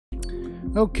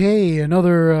Okay,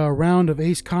 another round of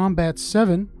Ace Combat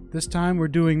 7. This time we're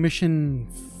doing mission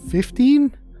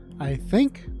 15, I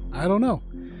think. I don't know.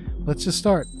 Let's just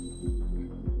start.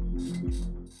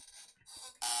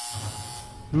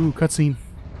 Ooh, cutscene.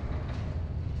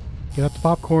 Get out the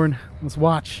popcorn. Let's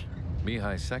watch.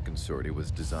 Mihai's second sortie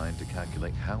was designed to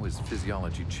calculate how his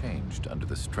physiology changed under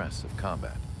the stress of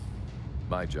combat.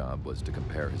 My job was to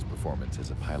compare his performance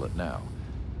as a pilot now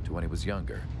to when he was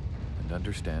younger and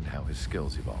understand how his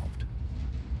skills evolved.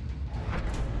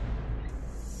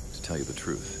 To tell you the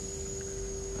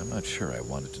truth, I'm not sure I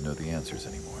wanted to know the answers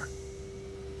anymore.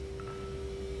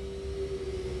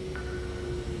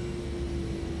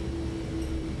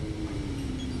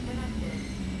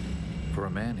 For a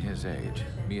man his age,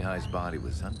 Mihai's body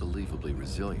was unbelievably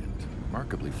resilient,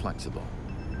 remarkably flexible.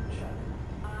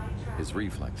 His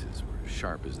reflexes were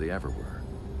sharp as they ever were.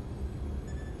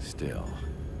 Still,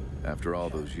 after all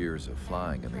those years of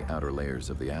flying in the outer layers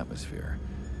of the atmosphere,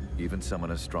 even someone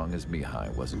as strong as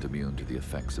Mihai wasn't immune to the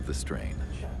effects of the strain.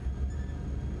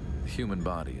 The human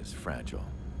body is fragile.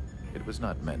 It was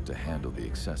not meant to handle the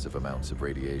excessive amounts of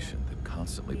radiation that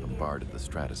constantly bombarded the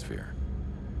stratosphere.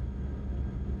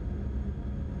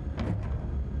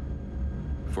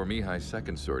 For Mihai's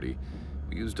second sortie,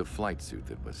 we used a flight suit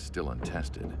that was still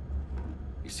untested.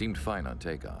 He seemed fine on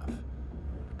takeoff,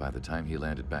 but by the time he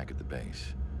landed back at the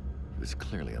base, he was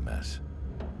clearly a mess.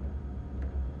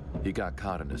 He got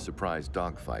caught in a surprise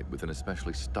dogfight with an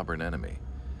especially stubborn enemy.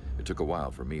 It took a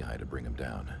while for Mihai to bring him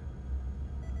down.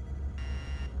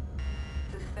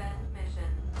 Suspend mission.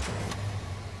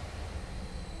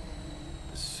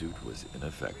 The suit was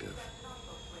ineffective.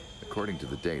 According to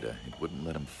the data, it wouldn't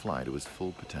let him fly to his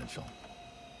full potential.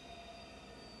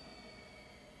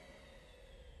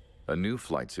 A new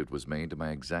flight suit was made to my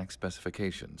exact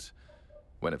specifications.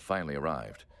 When it finally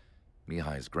arrived,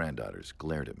 Mihai's granddaughters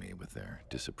glared at me with their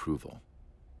disapproval.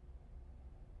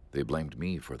 They blamed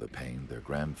me for the pain their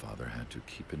grandfather had to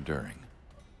keep enduring.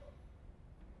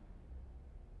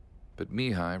 But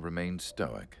Mihai remained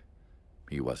stoic.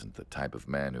 He wasn't the type of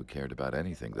man who cared about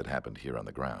anything that happened here on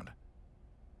the ground.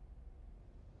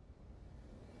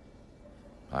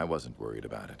 I wasn't worried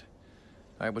about it.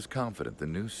 I was confident the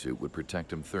new suit would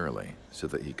protect him thoroughly so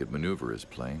that he could maneuver his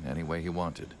plane any way he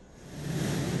wanted.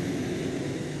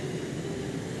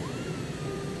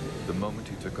 The moment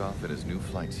he took off in his new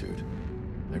flight suit,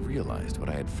 I realized what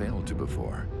I had failed to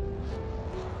before.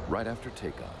 Right after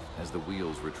takeoff, as the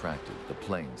wheels retracted, the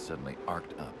plane suddenly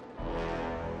arced up.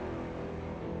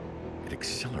 It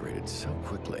accelerated so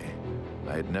quickly.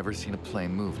 I had never seen a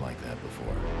plane move like that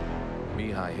before.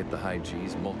 Mihai hit the high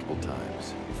G's multiple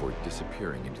times before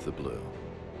disappearing into the blue.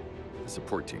 The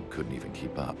support team couldn't even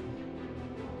keep up.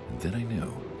 And then I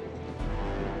knew.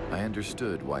 I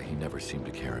understood why he never seemed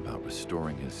to care about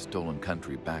restoring his stolen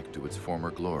country back to its former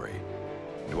glory,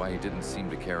 and why he didn't seem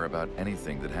to care about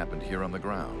anything that happened here on the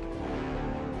ground.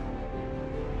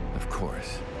 Of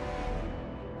course,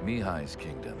 Mihai's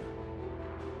kingdom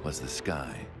was the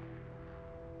sky.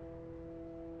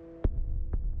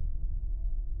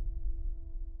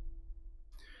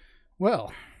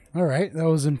 Well, alright, that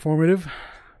was informative.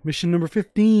 Mission number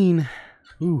 15.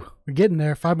 Ooh, we're getting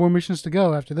there. 5 more missions to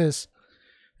go after this.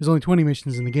 There's only 20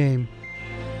 missions in the game.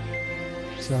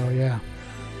 So, yeah.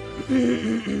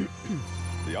 The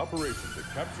operation to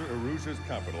capture Erusia's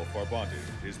capital, Farbanti,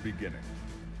 is beginning.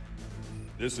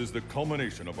 This is the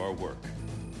culmination of our work.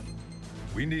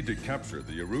 We need to capture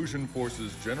the Erusian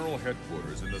forces' general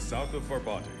headquarters in the south of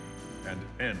Farbanti and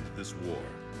end this war.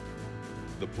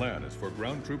 The plan is for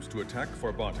ground troops to attack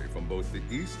Farbanti from both the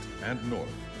east and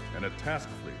north, and a task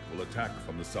fleet will attack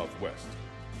from the southwest.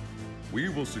 We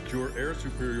will secure air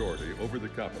superiority over the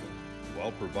capital,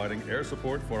 while providing air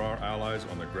support for our allies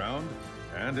on the ground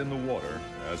and in the water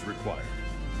as required.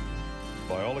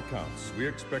 By all accounts, we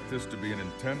expect this to be an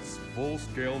intense,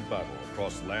 full-scale battle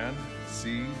across land,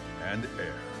 sea, and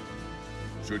air.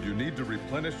 Should you need to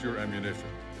replenish your ammunition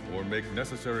or make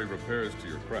necessary repairs to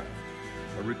your craft,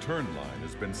 a return line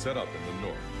has been set up in the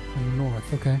north. In the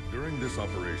north, okay. During this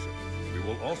operation, we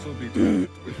will also be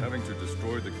tasked with having to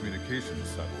destroy the communications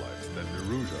satellites that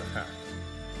Erusia hacked.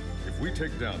 If we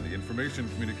take down the information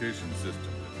communication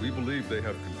system that we believe they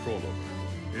have control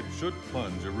over, it should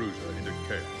plunge Erusia into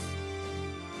chaos.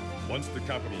 Once the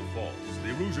capital falls, the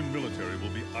Erusian military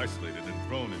will be isolated and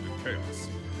thrown into chaos,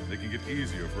 making it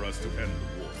easier for us to end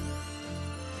the war.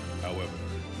 However,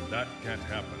 that can't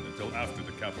happen until after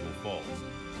the capital falls,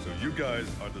 so you guys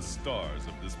are the stars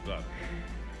of this battle.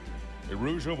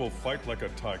 Erusia will fight like a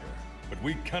tiger, but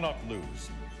we cannot lose.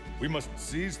 We must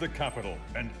seize the capital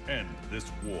and end this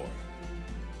war.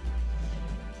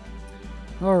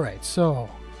 Alright, so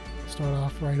start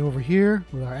off right over here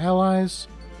with our allies.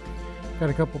 Got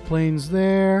a couple planes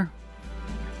there.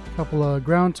 A couple of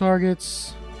ground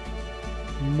targets.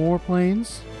 More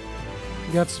planes.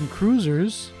 We got some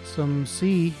cruisers. Some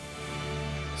sea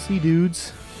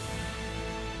dudes.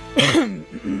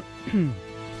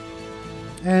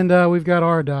 And we've got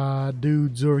our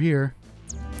dudes over here.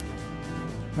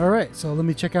 Alright, so let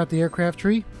me check out the aircraft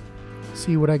tree.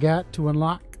 See what I got to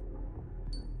unlock.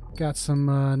 Got some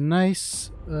nice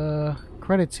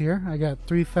credits here. I got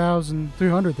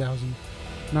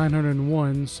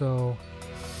 300,901, so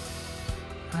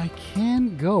I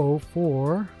can go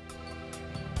for...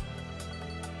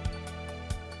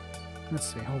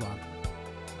 Let's see, hold on.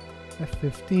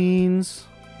 F-15s.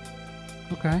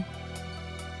 Okay.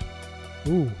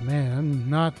 Ooh, man,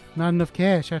 not enough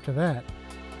cash after that.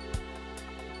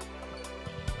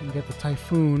 You get the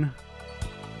Typhoon.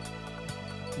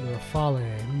 The Rafale.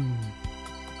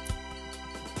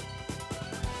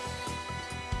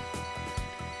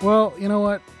 Well, you know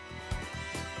what?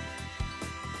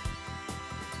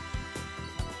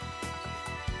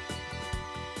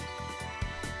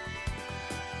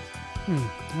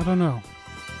 I don't know.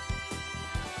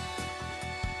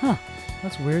 Huh,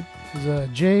 that's weird. There's a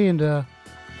J and a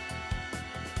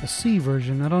C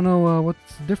version. I don't know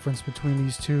what's the difference between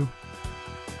these two.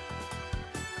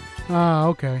 Ah,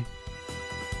 okay.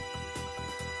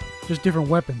 Just different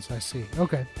weapons, I see.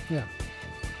 Okay, yeah.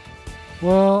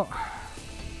 Well,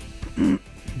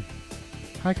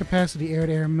 high capacity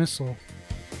air-to-air missile.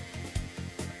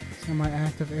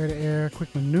 Semi-active air-to-air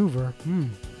quick maneuver.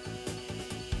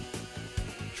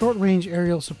 Short range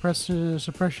aerial suppression.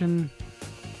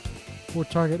 4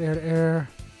 target air-to-air.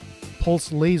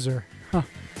 Pulse laser. Huh.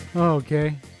 Oh,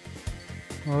 okay.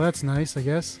 Well, that's nice, I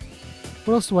guess.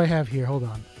 What else do I have here? Hold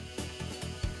on.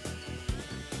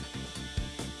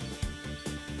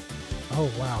 Oh,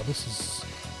 wow. This is...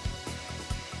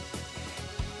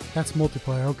 That's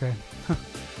multiplayer. Okay.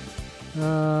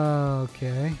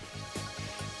 Okay.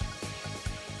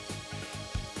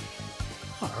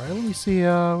 Alright, let me see.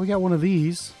 We got one of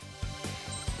these.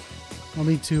 I'll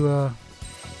need to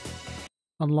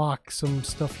unlock some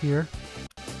stuff here.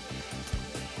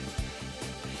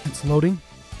 It's loading.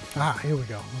 Ah, here we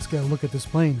go. Let's get a look at this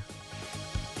plane.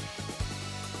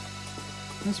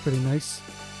 That's pretty nice.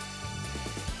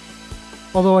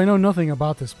 Although I know nothing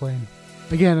about this plane.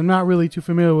 Again, I'm not really too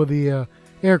familiar with the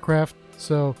aircraft,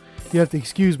 so you have to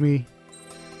excuse me.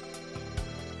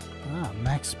 Ah,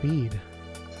 max speed.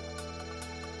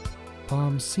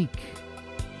 Bomb seek.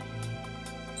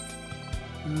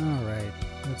 Alright,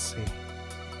 let's see.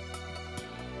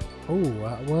 Oh,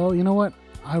 well, you know what?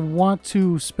 I want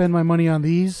to spend my money on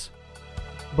these,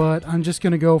 but I'm just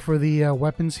going to go for the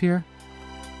weapons here.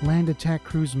 Land attack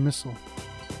cruise missile.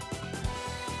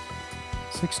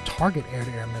 6 target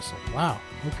air-to-air missile. Wow,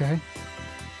 okay.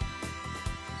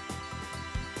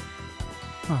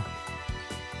 Huh.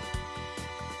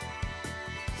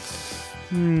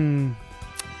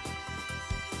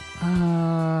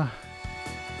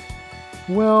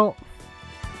 Well...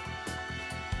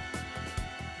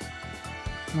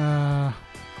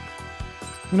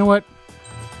 you know what?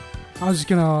 I was just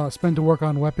gonna spend to work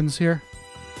on weapons here.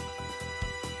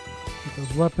 Get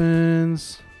those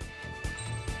weapons.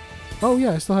 Oh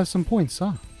yeah, I still have some points,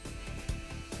 huh?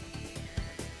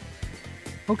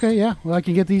 Okay, yeah. Well, I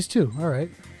can get these too. All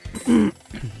right. And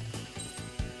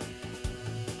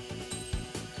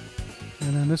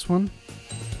then this one.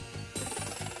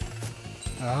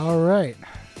 All right.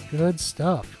 Good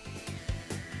stuff.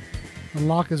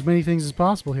 Unlock as many things as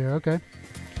possible here. Okay.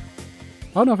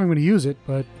 I don't know if I'm going to use it,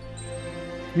 but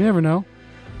you never know.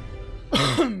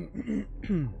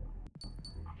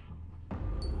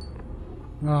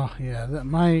 Oh yeah,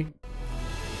 my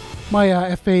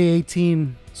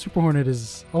FA-18 Super Hornet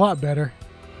is a lot better.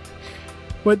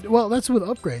 But well, that's with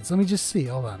upgrades. Let me just see.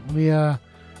 Hold on. Let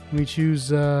me choose.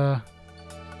 We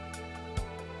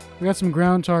got some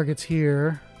ground targets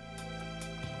here,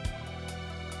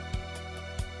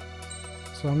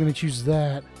 so I'm going to choose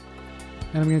that,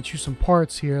 and I'm going to choose some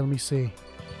parts here. Let me see.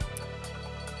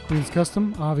 Queen's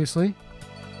Custom, obviously.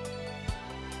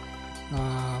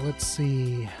 Let's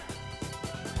see.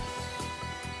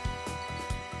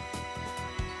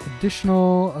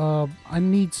 Additional, I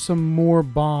need some more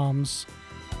bombs.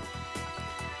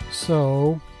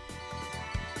 So,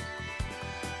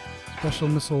 special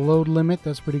missile load limit,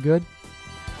 that's pretty good.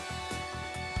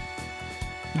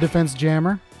 Defense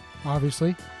jammer,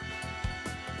 obviously.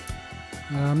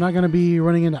 I'm not going to be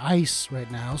running into ice right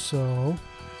now, so...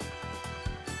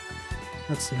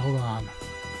 Let's see, hold on.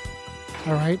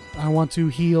 Alright, I want to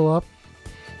heal up.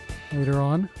 later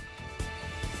on.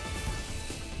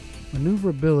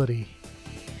 Maneuverability.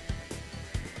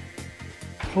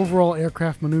 Overall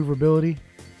aircraft maneuverability.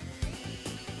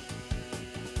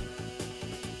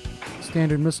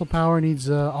 Standard missile power needs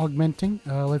augmenting.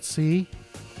 Let's see.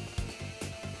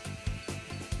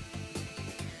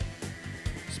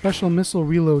 Special missile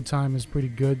reload time is pretty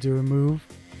good to remove.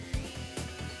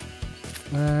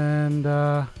 And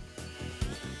oh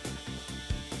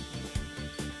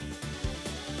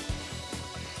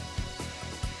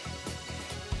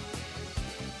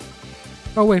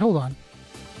wait, hold on.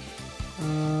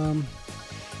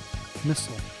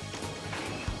 Missile.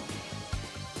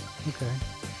 Okay.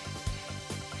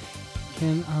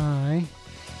 Can I...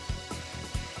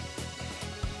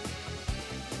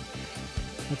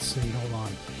 Let's see, hold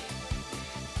on.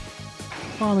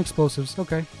 Bomb explosives,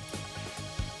 okay.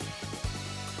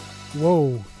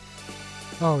 Whoa.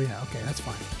 Oh yeah, okay, that's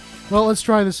fine. Well, let's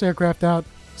try this aircraft out.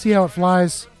 See how it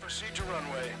flies. Proceed to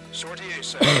runway. Sortie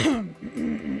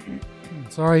ASAP.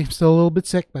 Sorry, still a little bit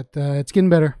sick, but it's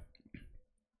getting better.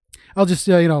 I'll just,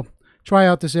 you know, try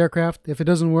out this aircraft. If it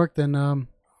doesn't work, then,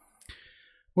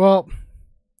 well,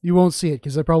 you won't see it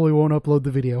because I probably won't upload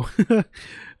the video.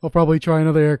 I'll probably try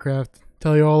another aircraft,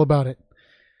 tell you all about it.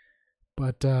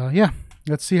 But, yeah,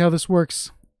 let's see how this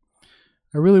works.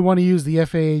 I really want to use the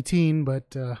FA-18,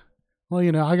 but, well,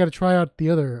 you know, I got to try out the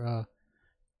other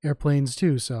airplanes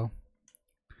too, so.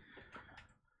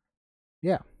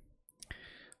 Yeah.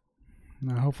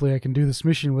 Now, hopefully I can do this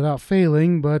mission without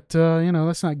failing, but, you know,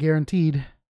 that's not guaranteed.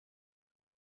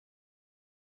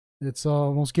 It's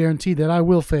almost guaranteed that I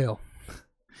will fail.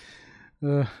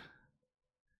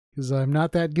 Because I'm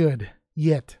not that good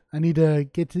yet. I need to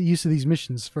get used to these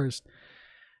missions first.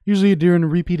 Usually during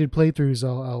repeated playthroughs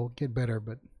I'll get better,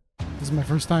 but this is my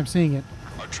first time seeing it.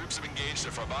 Our troops have engaged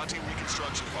at Farbanti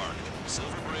Reconstruction Park,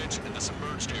 Silver Bridge, and the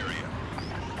submerged area.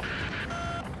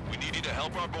 We need you to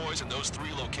help our boys in those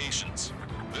 3 locations.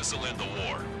 This'll end the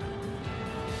war.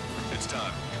 It's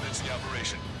time. Commence the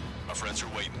operation. Our friends are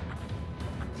waiting.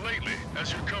 Lately,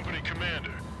 as your company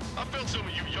commander, I felt some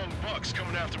of you young bucks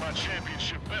coming after my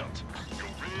championship belt. You're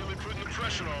really putting the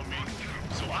pressure on me,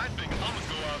 so I think I'm gonna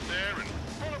go out there and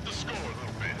run up the score a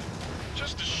little bit.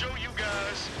 Just to show you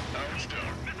guys how it's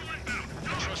done.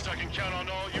 I trust I can count on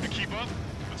all you to keep up.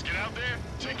 Let's get out there,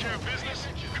 take care of business,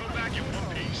 and come back in one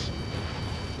piece.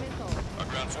 Our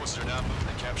ground forces are now moving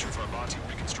to capture Farbanti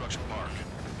Reconstruction Park.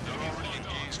 They're already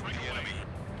engaged with the enemy.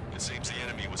 It seems the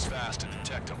enemy was fast to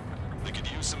detect them. They could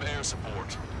use some air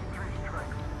support.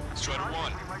 Strider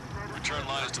 1, return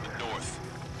line is to the north.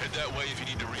 Head that way if you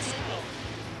need to refuel.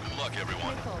 Good luck,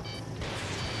 everyone.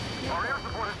 Our air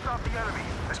support has stopped the enemy.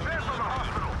 Advance on the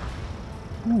hospital.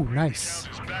 Ooh, nice.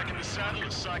 Count is back in the saddle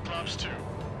as Cyclops 2.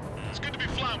 It's good to be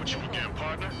flying with you again,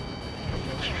 partner. No,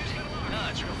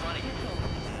 it's real funny.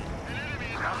 The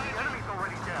enemy's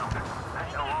already down.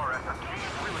 That LRSST is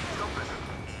really stupid.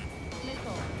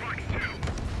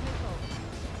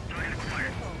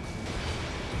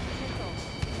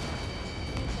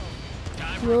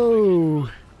 Whoa.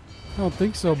 I don't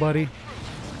think so, buddy.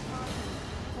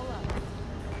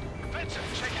 Vincent,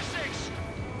 check your 6.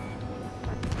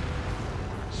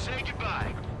 Say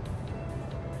goodbye.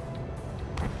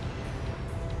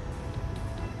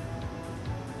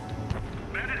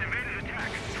 Bandit invaded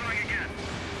attack. Try again.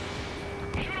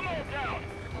 Shoot them all down.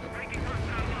 Breaking first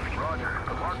down line. Roger.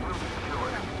 The mark will be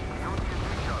secured. The OTC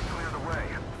shot clear the way.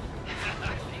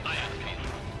 I am Pete.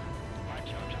 My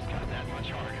job just got that much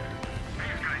harder.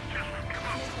 These guys just won't give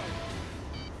up.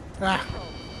 Ah.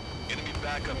 Enemy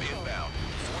backup inbound.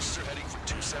 Forces are heading for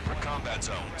 2 separate combat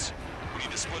zones. We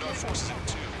need to split our forces in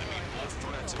 2 and meet both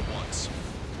threats at once.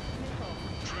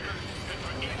 Trigger, head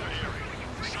for either area.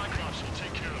 Cyclops will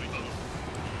take care of the other.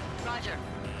 Roger.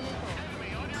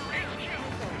 Enemy on your HQ.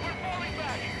 We're falling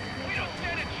back. We don't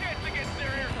stand a chance against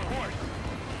their air support.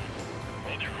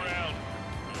 Hold your ground.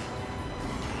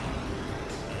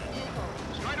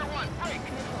 Strider 1, break.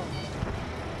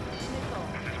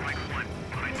 This is Mike 1.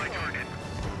 Find my target.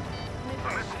 A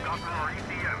missile got from our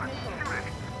ECM. Shoot it.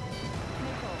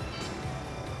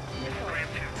 Ram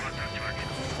 2, lost our target.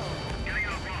 Getting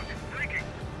out of block. Breaking.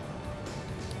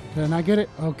 Didn't I get it?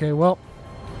 Okay, well,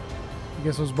 I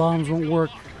guess those bombs won't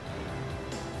work.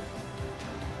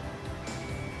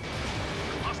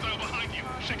 Hostile behind you.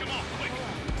 Shake him off quick.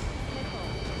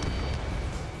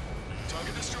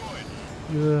 Target destroyed.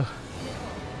 Ugh.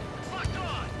 Locked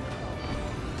on.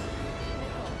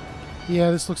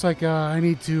 Yeah, this looks like I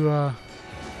need to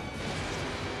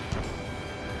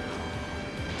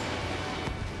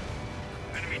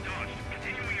Enemy dodged.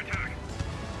 Continuing attack.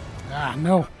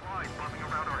 no. Flies buzzing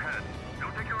around our head.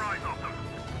 Don't take your eyes off them.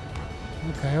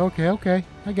 Okay, okay, okay.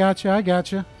 I gotcha, I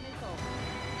gotcha.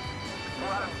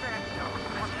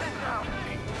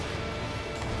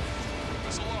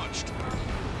 Missile launched.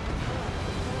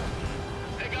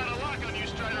 They got a lock on you,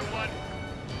 Strider 1.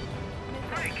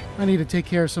 Break. I need to take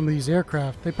care of some of these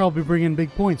aircraft. They probably bring in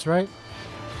big points, right?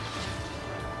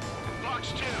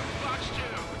 Box 2. Box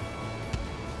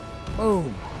 2.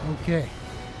 Boom. Okay.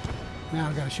 Now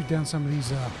I gotta shoot down some of these.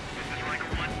 This is Riker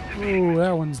 1. Oh,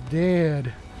 that one's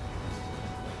dead.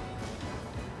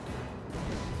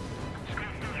 Scope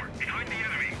 4. Behind the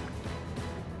enemy.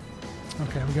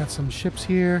 Okay, we got some ships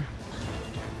here.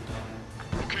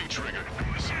 Okay, Trigger.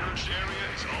 The submerged area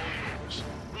is all yours.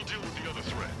 We'll deal with the other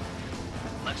threat.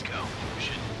 Let's go.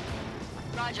 Shit.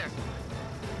 Roger.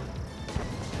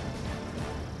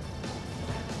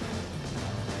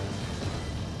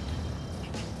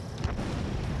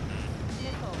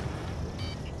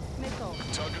 Missile.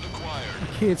 Target acquired.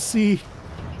 Can't see.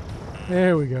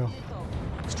 There we go.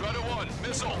 Strider 1,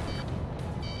 missile.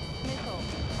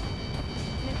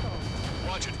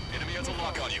 Watch it. Enemy has a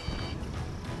lock on you.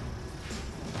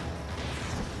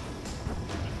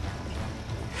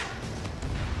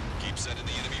 Keep sending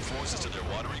the enemy forces to their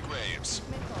watery graves.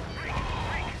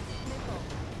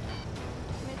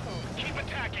 Keep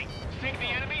attacking. Sink the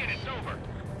enemy and it's over.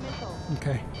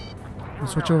 Okay. I'll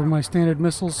switch over my standard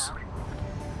missiles.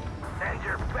 Send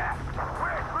your best.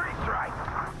 Where's free strike?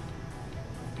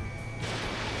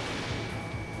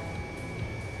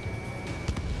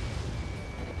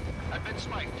 I've been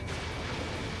spiked.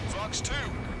 Fox 2.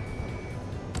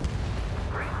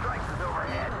 Free strikes is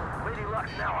overhead. Lady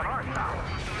Luck's now on our side.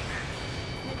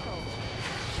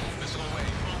 Missile away.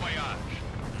 Bon voyage.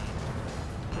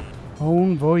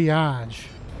 Bon voyage.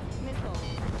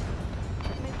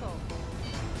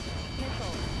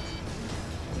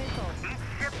 Each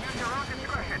ship use your own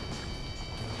discretion.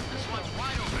 This one's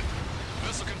wide open.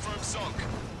 Missile confirmed sunk.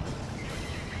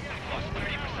 We've lost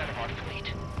 30% of our fleet.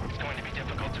 It's going to be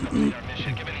difficult to complete our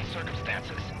mission given these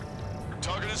circumstances.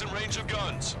 Target is in range of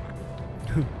guns.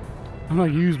 I'm not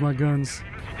gonna use my guns.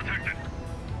 Missile detected.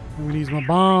 I'm gonna use my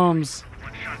bombs.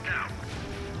 One shot down.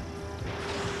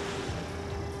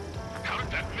 How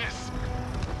did that miss?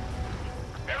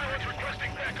 Everyone's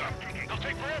requesting backup. It'll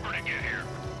take forever to get here.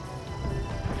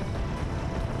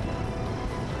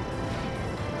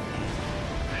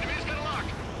 Enemies get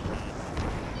locked.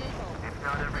 It's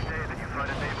not every day that you fight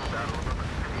a naval battle above a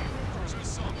city. Cruiser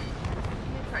sunk.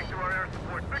 Thanks to our air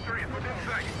support, victory is within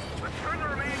sight. Let's turn the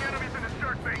remaining enemies into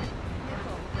start base.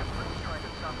 Trying to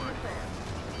stop our advance.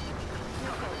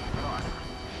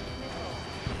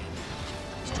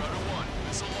 Strider 1,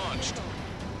 missile launched.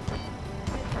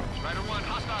 Strider 1,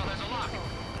 hostile has a lock.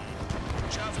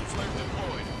 Chaffin flare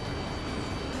deployed.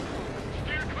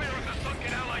 Steer clear of the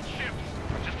sunken allied ships.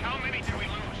 Just how many did we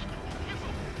lose?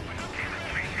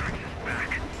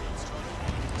 Back.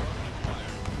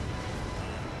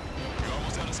 You're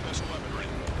almost out of special weaponry.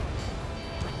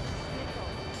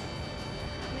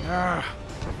 Ah,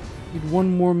 need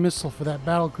one more missile for that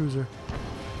battle cruiser.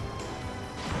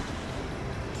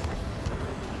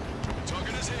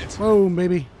 Target is hit. Boom,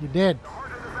 baby, you're dead. The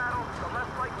harder the battle, the less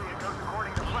likely it goes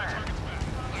according to plan.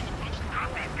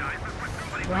 Stop these guys. Let's put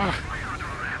somebody Ah. fire on the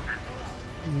raft.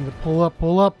 I need to pull up,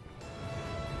 pull up.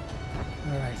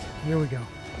 All right, here we go.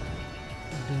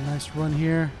 Do a nice run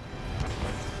here.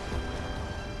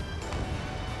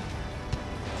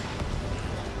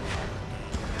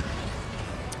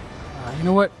 You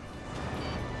know what?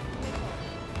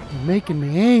 You're making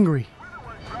me angry.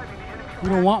 You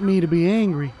don't want me to be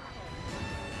angry.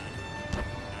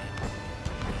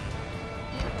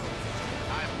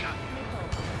 I've got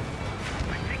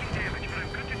I'm taking damage, but I'm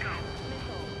good to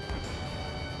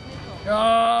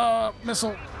go.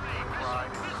 Missile.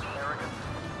 Pride, arrogance.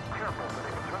 Careful, but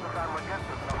they can turn the battle against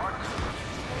us in a heartbeat.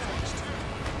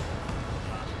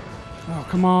 Oh,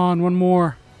 come on, one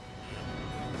more.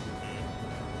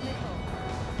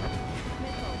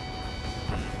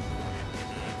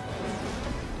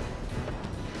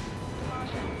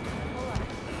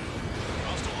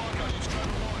 Hostile lock on you,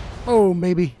 Strider 1. Oh,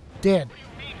 baby, dead. What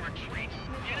do you mean retreat?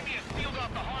 The enemy has sealed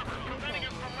off the harbor, preventing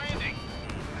us from landing.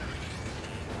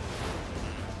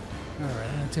 All right,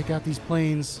 I'm gonna take out these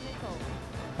planes.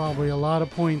 Probably a lot of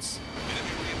points.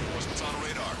 Enemy reinforcements on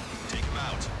radar. Take them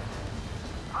out.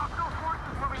 Hostile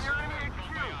forces moving near enemy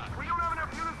HQ. We don't have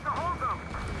enough units to hold them.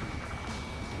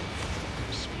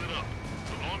 Split up.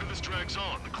 The longer this drags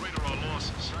on, the greater our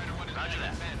losses. Roger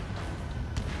that.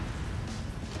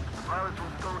 The pilots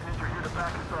from Stonehenge are here to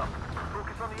back us up.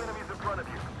 Focus on the enemies in front of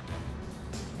you.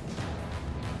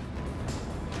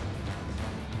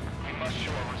 We must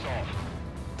show our resolve.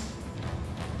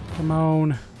 Come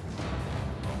on.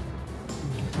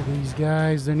 Get to these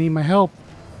guys. They need my help.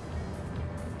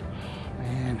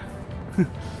 Man. We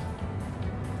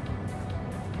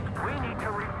need to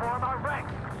reform our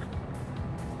ranks.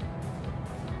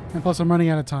 And plus, I'm running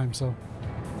out of time, so.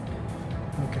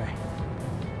 Okay.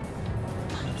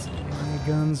 Let's see. Any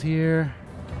guns here?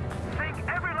 Sink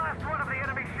every last one of the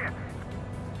enemy ships.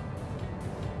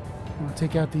 I'm gonna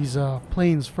take out these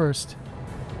planes first.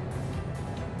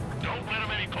 Don't let them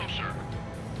any closer.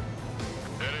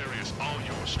 That area's all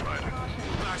yours, Strider.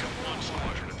 Back up one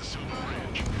squadron at the Silver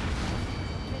Ridge.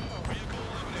 Vehicle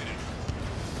eliminated.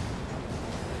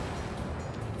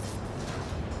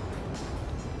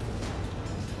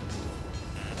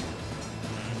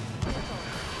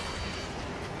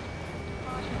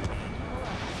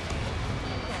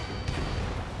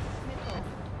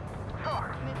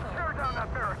 Tear down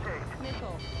that barricade.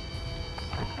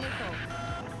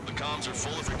 The comms are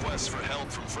full of requests for help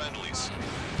from friendlies.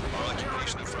 Our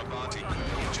occupation of Farbanti could be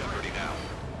in jeopardy now.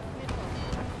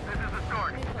 This is the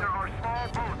start. There are small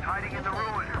boats hiding in the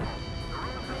ruins.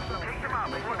 Take them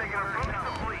out before they get approached to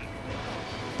flee.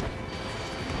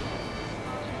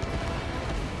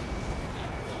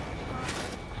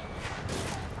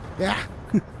 Yeah.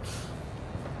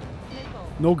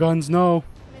 No guns, no.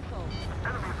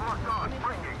 Enemies locked on.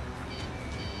 Breaking.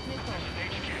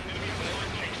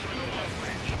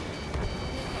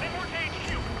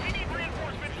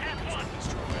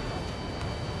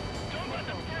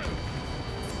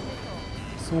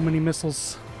 So many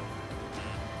missiles.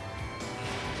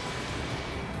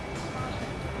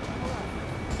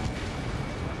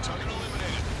 Target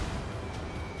eliminated.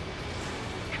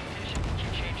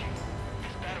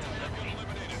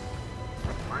 Eliminated.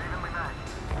 We're evenly matched.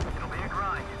 It'll be a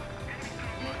grind.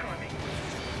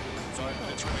 5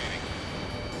 minutes remaining.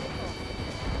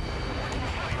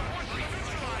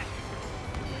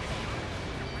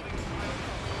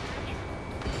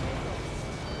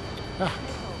 Ah.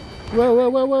 Whoa, whoa,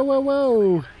 whoa, whoa, whoa,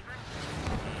 whoa.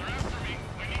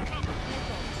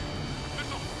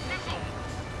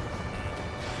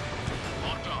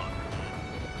 Locked on.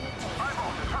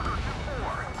 Eyeball to Tucker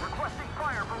 2-4. Requesting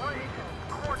fire for raid.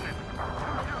 Coordinates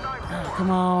 229. Ah, come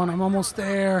on, I'm almost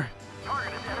there.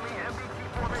 Targeted enemy MDT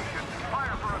formation.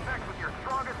 Fire for effect with your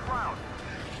strongest round.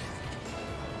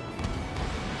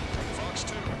 Fox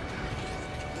 2.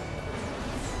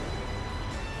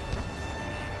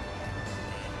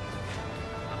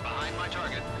 Behind my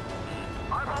target.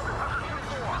 Eyeball to Tucker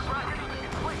 2-4. Bracket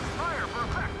complete. Fire for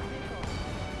effect.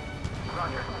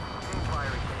 Roger. Team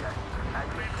firing check.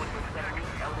 Active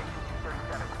 2870. Elevation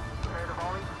 237. Prepare to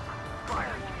volley.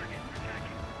 Fire.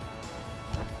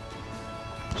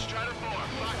 Strider 4.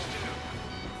 Fox 2.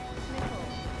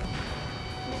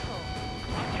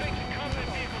 Tanks and combat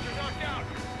vehicles are knocked out.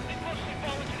 They mostly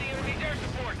fall into the enemy's air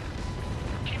support.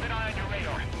 Keep an eye on your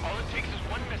radar. All it takes is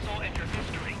one missile and you're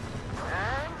history.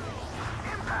 And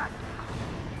impact.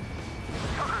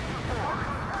 Tucker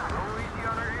 2-4. Go easy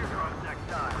on our eardrums next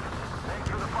time. Thanks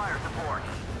for the fire support.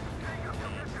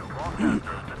 Lost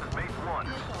this is base 1.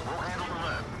 We'll handle the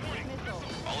rest.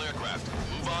 All aircraft,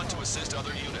 move on to assist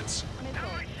other units.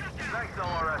 Thanks,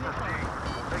 LRSSG.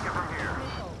 Take it from here.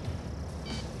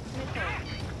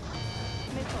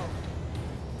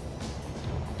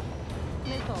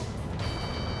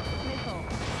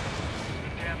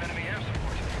 Damn enemy air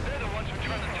support. They're the ones who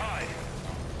turn the tide.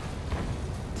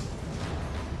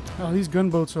 Oh, these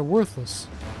gunboats are worthless.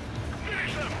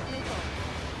 Finish them!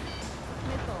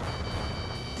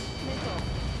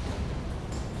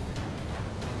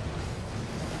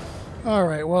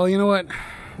 Alright, well, you know what?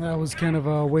 That was kind of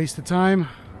a waste of time.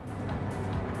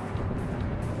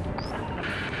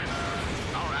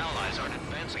 Our allies aren't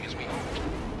advancing as we hoped.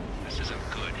 This isn't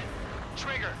good.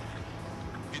 Trigger!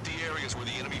 Hit the areas where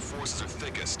the enemy forces are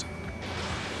thickest.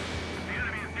 The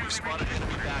enemy is near We've spotted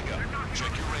enemy backup.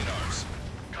 Check your radars.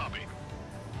 Copy.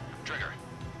 Trigger.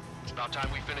 It's about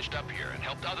time we finished up here and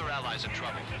helped other allies in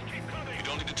trouble. You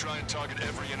don't need to try and target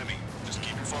every enemy. Just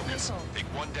keep your focus. Take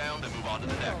one down, then move on to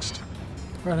the next.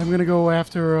 Right, I'm gonna go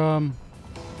after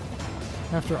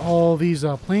all these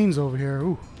planes over here.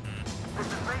 Ooh. This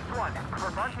is base 1.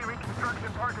 Farbanti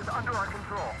reconstruction park is under our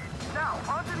control. Now,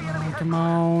 onto the enemy Oh, come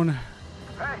headquarters. on.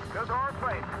 Hey, those are our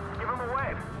planes. Give them a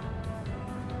wave.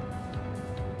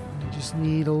 I just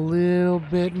need a little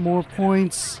bit more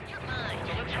points. So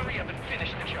let's hurry up and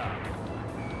finish the job.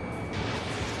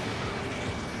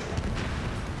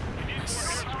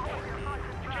 Yes.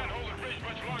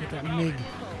 Get that MiG.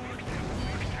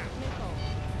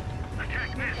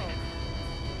 Attack missed.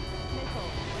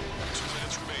 2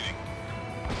 minutes remaining.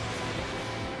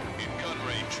 In gun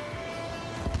range.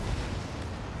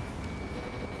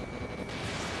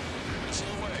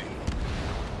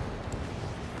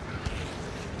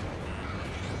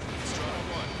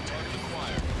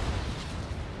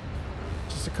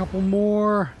 couple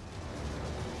more.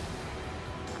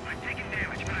 I'm taking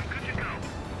damage, but I'm good to go.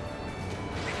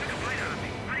 They took a bite out of me.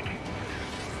 Breaking.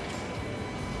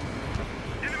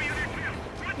 Enemy on your tail.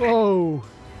 Run. Whoa.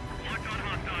 Locked on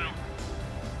hostile.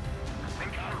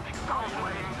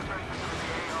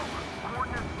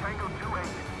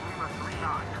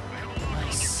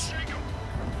 Nice.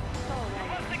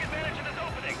 Let's take advantage of this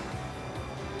opening.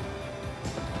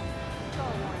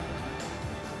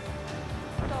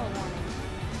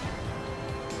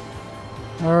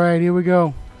 All right, here we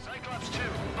go. Cyclops 2,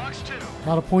 Box 2. A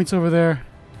lot of points over there.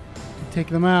 Take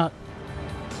them out.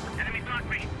 Enemy blocked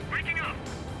me. Breaking up.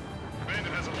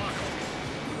 Bandit has a lock on me.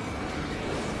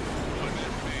 1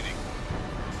 minute remaining.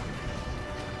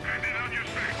 Bandit on your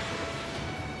six.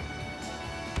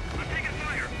 I'm taking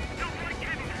fire. Don't fight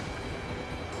kidding.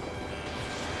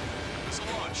 Missile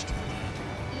launched.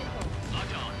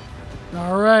 Locked on.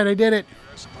 All right, I did it.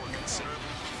 Air support considerably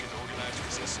weakened organized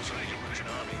resistance from the Erusian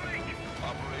army.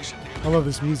 Operation I love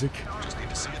this music. just need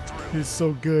to see it through. It's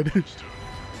so good.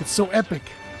 It's so epic.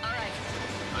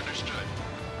 Understood.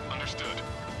 Understood.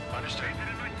 Understood. In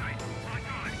my sight. Locked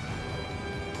on.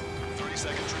 30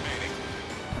 seconds remaining.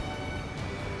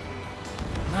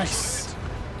 Nice.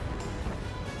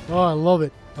 Oh, I love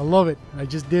it. I love it. I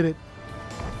just did it.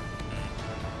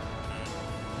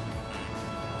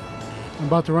 I'm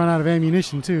about to run out of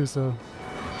ammunition too, so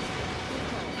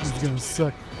this is gonna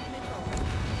suck.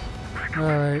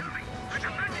 Alright.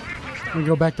 I'm gonna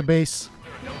go back to base.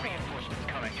 No reinforcements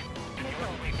coming. Your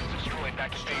fleet was destroyed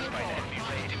back to base by an enemy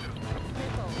raid.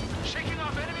 Shaking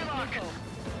off enemy lock.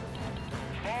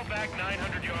 Fall back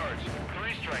 900 yards.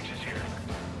 3 strikes is here.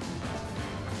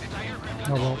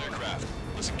 Oh well. Aircraft,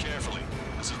 listen carefully.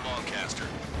 This is Lancaster.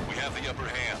 We have the upper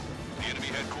hand. The enemy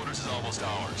headquarters is almost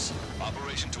ours.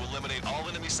 Operation to eliminate all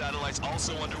enemy satellites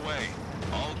also underway.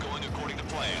 All going according to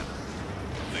plan.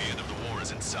 The end of the war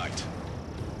is in sight.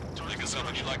 Think of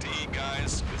something you'd like to eat,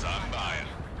 guys? Because I'm buying.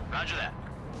 Roger that.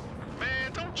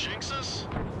 Man, don't jinx us.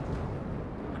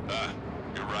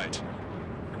 You're right.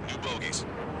 New bogies.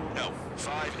 No,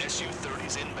 5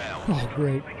 Su-30s inbound. Oh,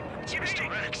 great. Mr.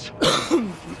 Rex.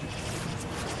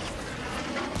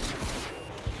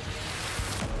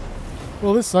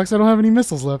 Well, this sucks. I don't have any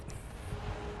missiles left.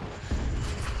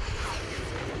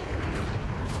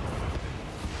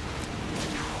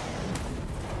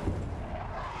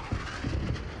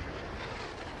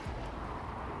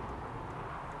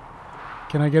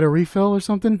 Can I get a refill or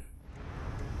something?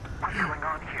 What's going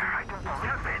on here? I don't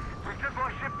believe it. We just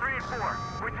lost ship 3 and 4.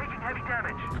 We're taking heavy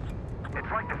damage.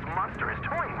 It's like this monster is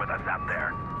toying with us out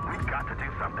there. We've got to do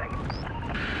something.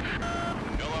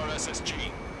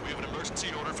 LRSSG, we have an emergency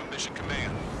order from Mission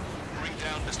Command. Bring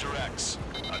down Mr. X.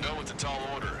 I know it's a tall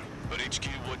order, but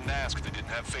HQ wouldn't ask if they didn't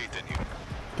have faith in you.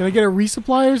 Can I get a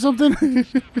resupply or something?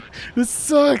 This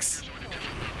sucks.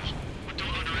 But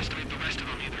don't underestimate the rest of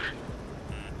them either.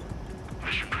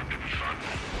 Mission proved to be fun.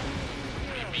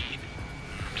 Mean.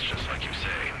 It's just like you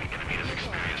say, the enemy has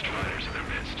experienced riders in their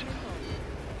midst.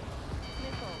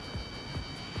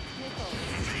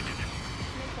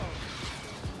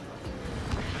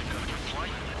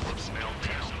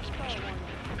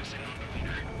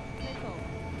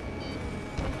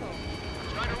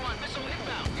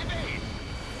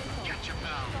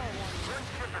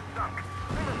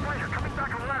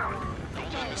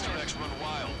 Don't let Mr. X run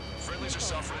wild. Friendlies are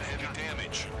suffering heavy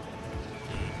damage.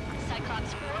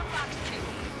 Cyclops 4, Box 2.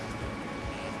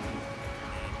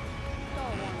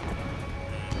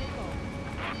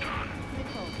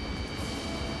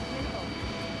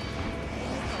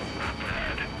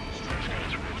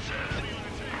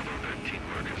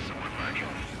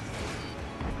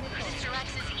 Mr. X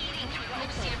is eating through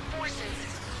Luxian forces.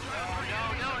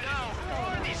 No. Who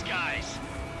are these guys?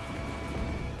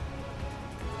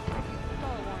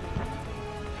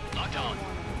 Locked on.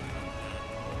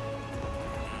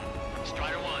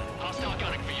 Strider 1, hostile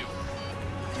gunning for you.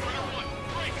 Strider 1,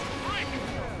 break!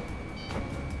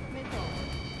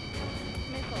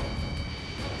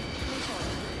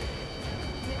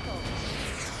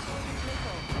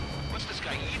 What's this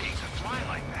guy eating to fly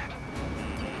like that?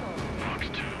 Fox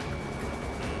 2.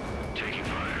 Taking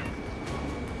fire.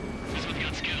 This one's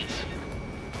got skills.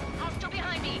 Hostile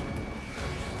behind me.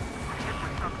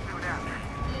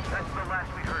 That's the last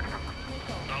we heard from them.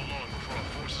 Not long before our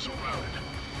forces are routed.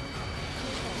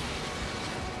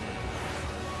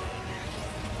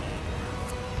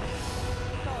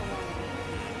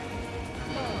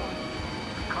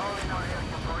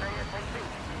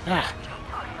 Ah.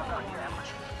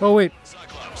 Oh, wait.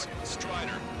 Cyclops,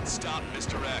 Strider, stop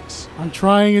Mr. X. I'm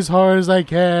trying as hard as I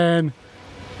can.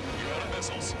 You're out of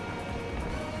missiles.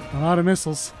 I'm out of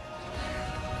missiles.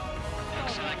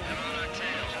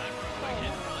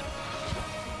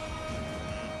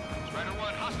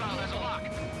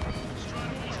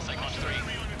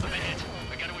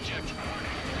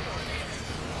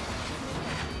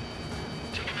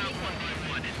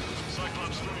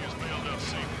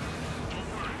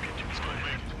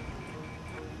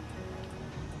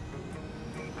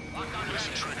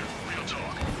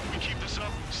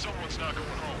 not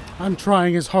going home. I'm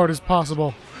trying as hard as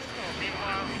possible.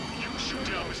 Meanwhile, you shoot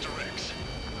down Mr. X.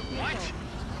 What?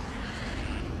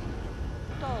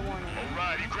 All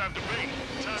right, he grabbed the bait.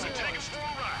 Time to take us for a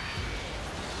ride.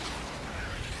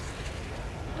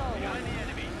 Behind the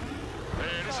enemy.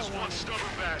 Man, this is one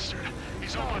stubborn bastard.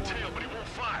 He's on my tail, but he won't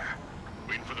fire.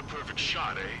 Waiting for the perfect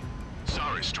shot, eh?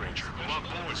 Sorry, stranger, but my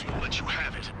boys won't let you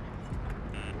have it.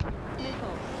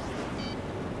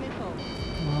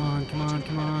 Come on, come on,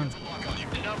 come on.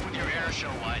 Enough with your air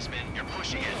show, Wiseman. You're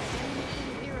pushing it.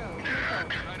 Oh,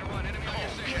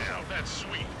 Cal, that's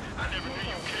sweet. I never knew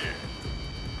you cared.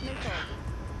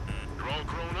 You're all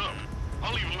grown up.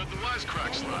 I'll even let the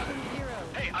wisecrack slide.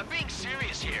 Hey, I'm being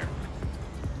serious here.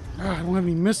 Ah, I don't have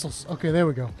any missiles. Okay, there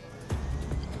we go.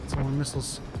 Some more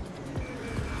missiles.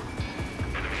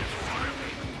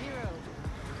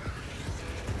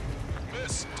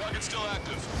 Miss, target's still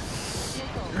active.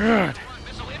 Good.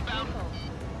 Missile inbound.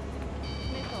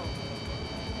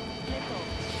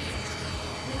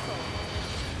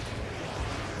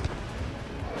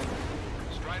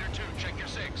 Strider 2, check your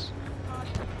 6.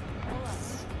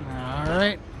 All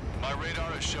right. My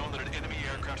radar has shown that an enemy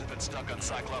aircraft has been stuck on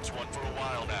Cyclops 1 for a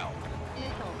while now.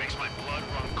 Makes my blood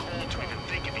run cold to even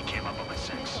think if he came up on my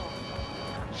 6.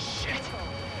 Shit.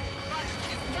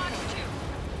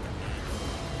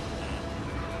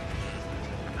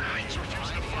 He's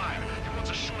refusing to fire. He wants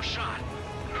a sure shot.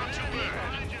 Not too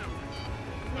bad.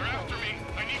 They're after me.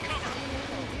 I need cover.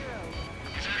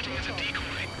 He's acting as a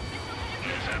decoy. He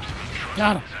has absolute trust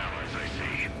Got in him. his allies, I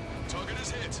see. Target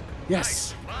is hit.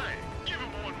 Yes. Fine. Give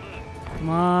him one more. Come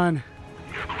on.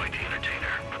 You're quite the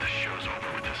entertainer, but the show's over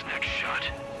with this next shot.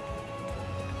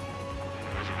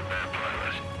 Wasn't a bad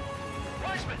pilot.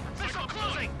 Wiseman! Missile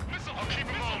closing! Missile! I'll keep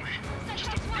him on me.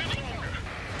 Just a bit longer.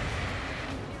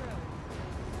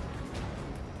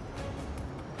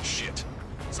 Shit.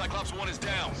 Cyclops 1 is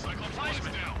down. Cyclops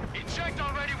Wiseman down. Eject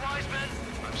already, Wiseman!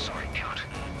 I'm sorry, Count.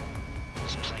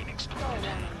 This plane exploded.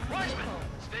 Wiseman!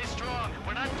 Stay strong.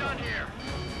 We're not done here.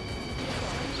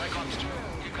 Cyclops 2,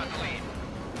 you've got the lead.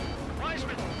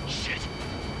 Wiseman! Shit!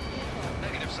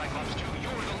 Negative, Cyclops 2.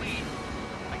 You're the lead.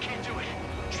 I can't do it.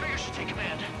 Trigger should take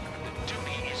command. The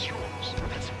duty is yours.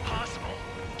 That's impossible.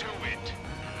 Do it.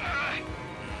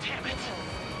 Damn it.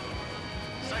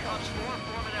 Cyclops 4,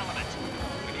 form an element.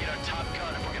 We need our top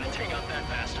gun if we're gonna take out that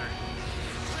bastard.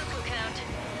 Circle count.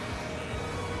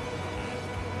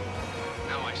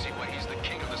 Now I see why he's the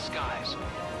king of the skies.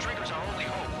 Trigger's our only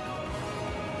hope.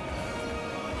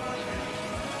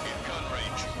 In gun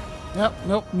range.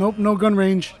 Yep. Nope. No gun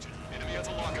range. Enemy has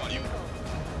a lock on you.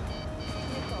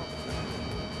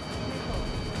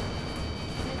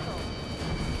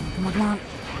 Come on, come on.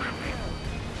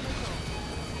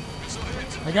 Missile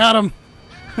hit. I got him.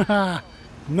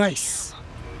 Nice.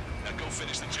 Now go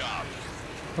finish the job.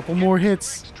 Couple more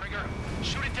hits. Trigger,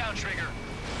 shoot it down, Trigger.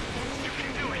 You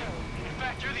can do it. In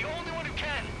fact, you're the only one who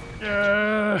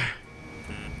can.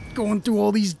 Going through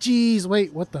all these G's.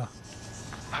 Wait, what the?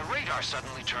 My radar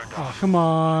suddenly turned Oh, off. come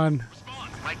on.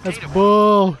 My That's data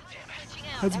bull.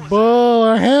 That's bull.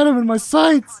 I had him in my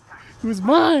sights. It was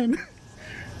mine.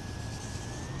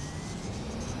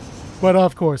 But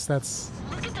of course, that's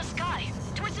Look at the sky,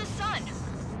 towards the sun.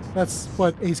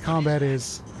 what Ace Combat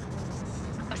is.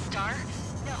 A star?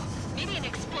 No, maybe an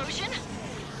explosion?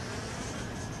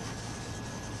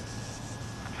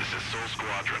 This is Soul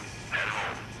Squadron. Head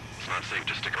home. It's not safe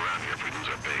to stick around here if we lose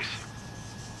our base.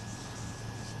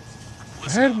 I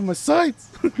had him in my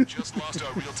sights. We just lost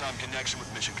our real-time connection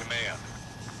with Mission Command.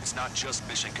 It's not just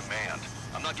Mission Command.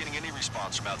 I'm not getting any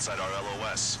response from outside our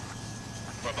LOS.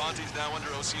 Farbanti is now under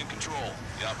OCN control.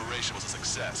 The operation was a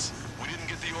success. We didn't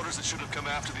get the orders that should have come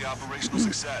after the operational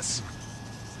success.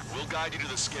 We'll guide you to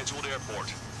the scheduled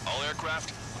airport. All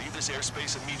aircraft, leave this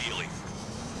airspace immediately.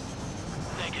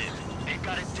 Negative. They've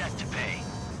got a debt to pay.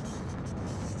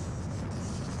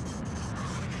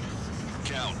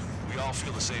 Count, we all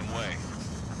feel the same way.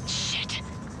 Shit.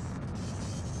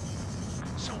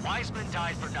 So Wiseman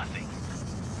died for nothing.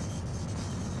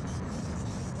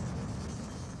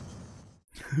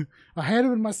 I had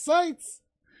him in my sights.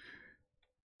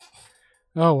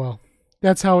 Oh well,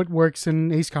 that's how it works in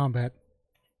Ace Combat,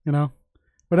 you know.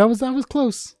 But I was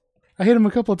close. I hit him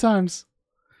a couple of times.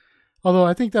 Although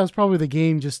I think that was probably the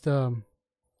game just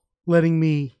letting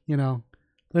me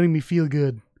feel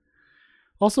good.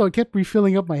 Also, I kept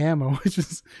refilling up my ammo, which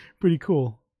is pretty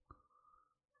cool.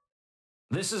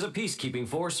 This is a peacekeeping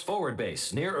force forward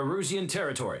base near Erusian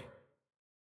territory.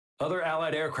 Other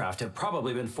Allied aircraft have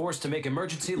probably been forced to make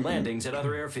emergency landings at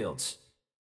other airfields.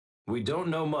 We don't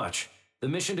know much. The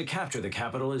mission to capture the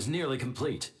capital is nearly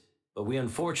complete. but we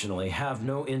unfortunately have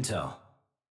no intel.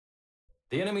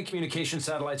 The enemy communication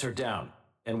satellites are down,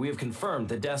 and we have confirmed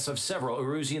the deaths of several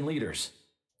Erusian leaders.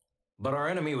 But our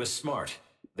enemy was smart.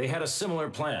 They had a similar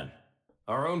plan.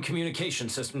 Our own communication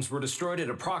systems were destroyed at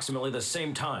approximately the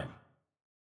same time.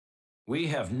 We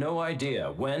have no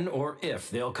idea when or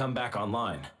if they'll come back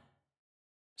online.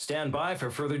 Stand by for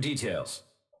further details.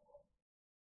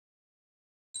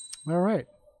 All right.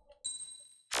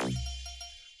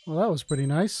 Well, that was pretty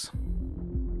nice.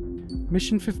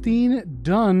 Mission 15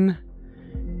 done.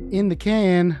 In the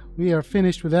can. We are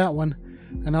finished with that one.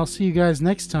 And I'll see you guys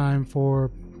next time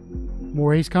for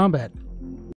more Ace Combat.